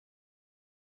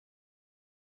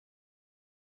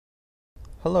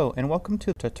Hello and welcome to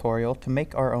a tutorial to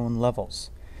make our own levels.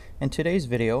 In today's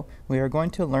video, we are going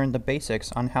to learn the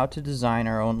basics on how to design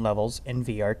our own levels in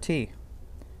VRT.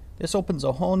 This opens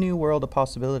a whole new world of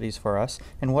possibilities for us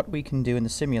and what we can do in the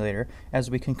simulator,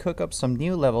 as we can cook up some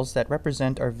new levels that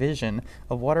represent our vision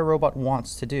of what our robot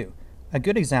wants to do. A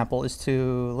good example is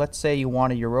let's say you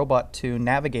wanted your robot to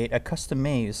navigate a custom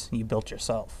maze you built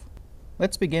yourself.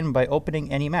 Let's begin by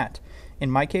opening any mat. In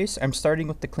my case, I'm starting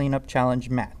with the Cleanup Challenge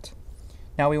mat.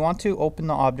 Now we want to open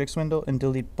the Objects window and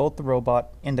delete both the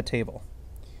robot and the table.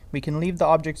 We can leave the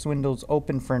Objects windows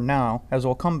open for now, as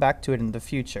we'll come back to it in the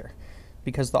future,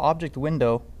 because the Object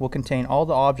window will contain all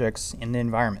the objects in the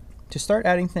environment. To start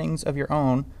adding things of your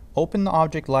own, open the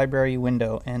Object Library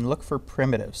window and look for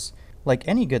primitives. Like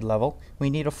any good level, we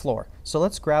need a floor, so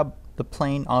let's grab the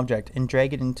plain object and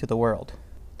drag it into the world.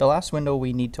 The last window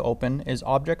we need to open is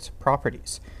Object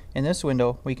Properties. In this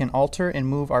window, we can alter and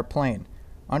move our plane.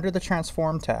 Under the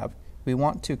Transform tab, we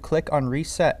want to click on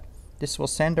Reset. This will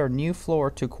send our new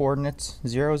floor to coordinates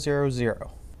 0, 0,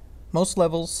 0. Most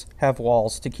levels have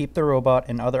walls to keep the robot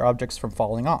and other objects from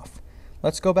falling off.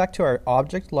 Let's go back to our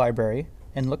Object Library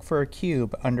and look for a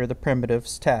cube under the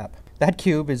Primitives tab. That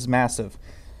cube is massive,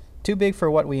 too big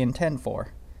for what we intend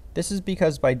for. This is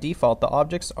because by default the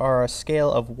objects are a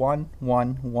scale of 1,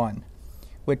 1, 1,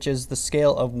 which is the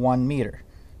scale of 1 meter.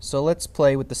 So let's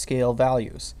play with the scale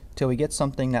values till we get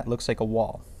something that looks like a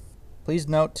wall. Please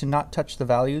note to not touch the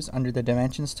values under the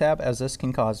Dimensions tab, as this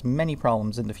can cause many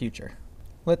problems in the future.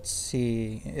 Let's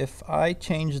see, if I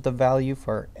change the value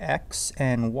for x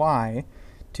and y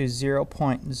to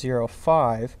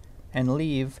 0.05 and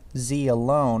leave z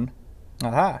alone,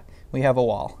 aha, we have a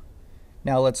wall.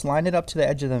 Now let's line it up to the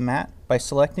edge of the mat by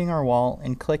selecting our wall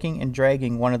and clicking and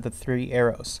dragging one of the three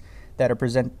arrows that are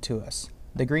presented to us.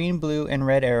 The green, blue, and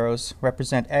red arrows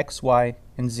represent X, Y,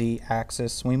 and Z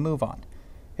axis we move on.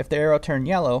 If the arrow turns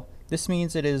yellow, this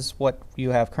means it is what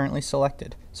you have currently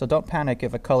selected, so don't panic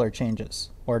if a color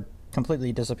changes or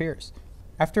completely disappears.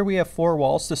 After we have 4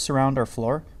 walls to surround our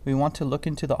floor, we want to look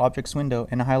into the Objects window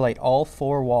and highlight all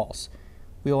 4 walls.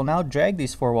 We will now drag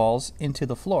these 4 walls into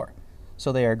the floor,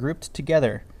 so they are grouped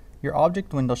together. Your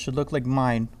object window should look like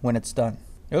mine when it's done.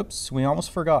 Oops, we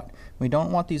almost forgot. We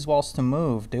don't want these walls to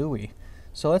move, do we?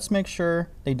 So let's make sure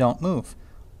they don't move.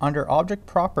 Under Object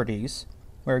Properties,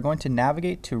 we're going to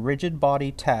navigate to Rigid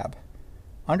Body tab.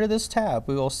 Under this tab,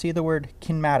 we will see the word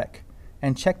kinematic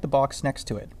and check the box next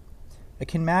to it. A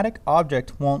kinematic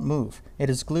object won't move. It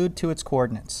is glued to its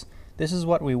coordinates. This is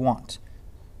what we want.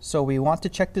 So we want to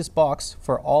check this box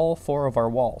for all 4 of our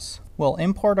walls. We'll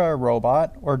import our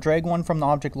robot or drag one from the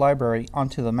Object Library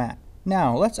onto the mat.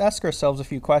 Now let's ask ourselves a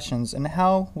few questions on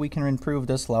how we can improve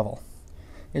this level.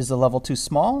 Is the level too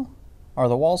small? Are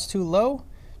the walls too low?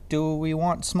 Do we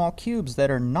want small cubes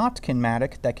that are not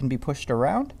kinematic that can be pushed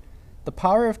around? The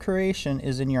power of creation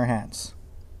is in your hands.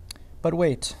 But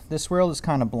wait, this world is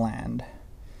kind of bland,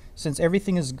 since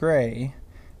everything is gray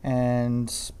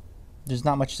and there's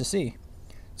not much to see.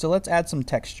 So let's add some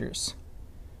textures.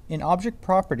 In Object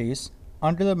Properties,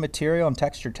 under the Material and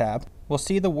Texture tab, we'll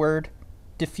see the word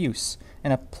diffuse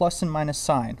and a plus and minus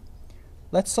sign.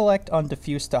 Let's select on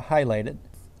diffuse to highlight it,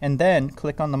 and then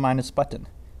click on the minus button.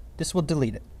 This will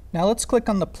delete it. Now let's click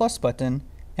on the plus button,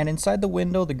 and inside the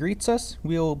window that greets us,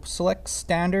 we'll select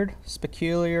Standard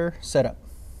Specular Setup.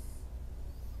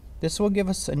 This will give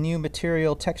us a new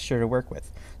material texture to work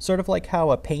with, sort of like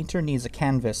how a painter needs a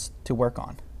canvas to work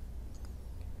on.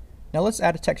 Now let's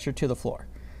add a texture to the floor.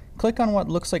 Click on what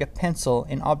looks like a pencil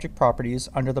in Object Properties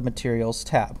under the Materials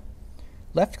tab.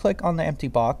 Left click on the empty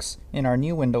box in our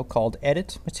new window called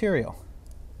Edit Material.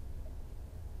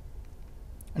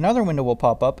 Another window will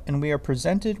pop up and we are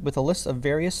presented with a list of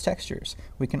various textures.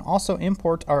 We can also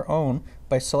import our own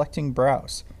by selecting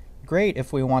Browse. Great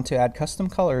if we want to add custom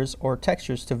colors or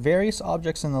textures to various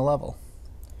objects in the level.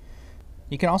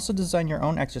 You can also design your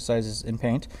own exercises in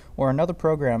Paint or another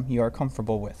program you are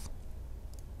comfortable with.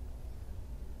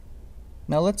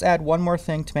 Now let's add one more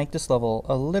thing to make this level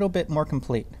a little bit more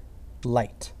complete.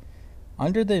 Light.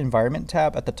 Under the Environment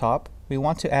tab at the top, we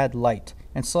want to add light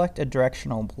and select a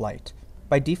directional light.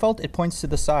 By default, it points to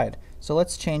the side, so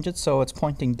let's change it so it's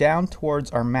pointing down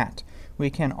towards our mat. We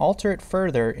can alter it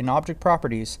further in Object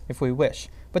Properties if we wish,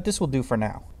 but this will do for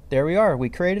now. There we are, we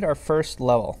created our first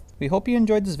level. We hope you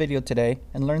enjoyed this video today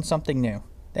and learned something new.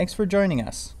 Thanks for joining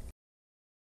us.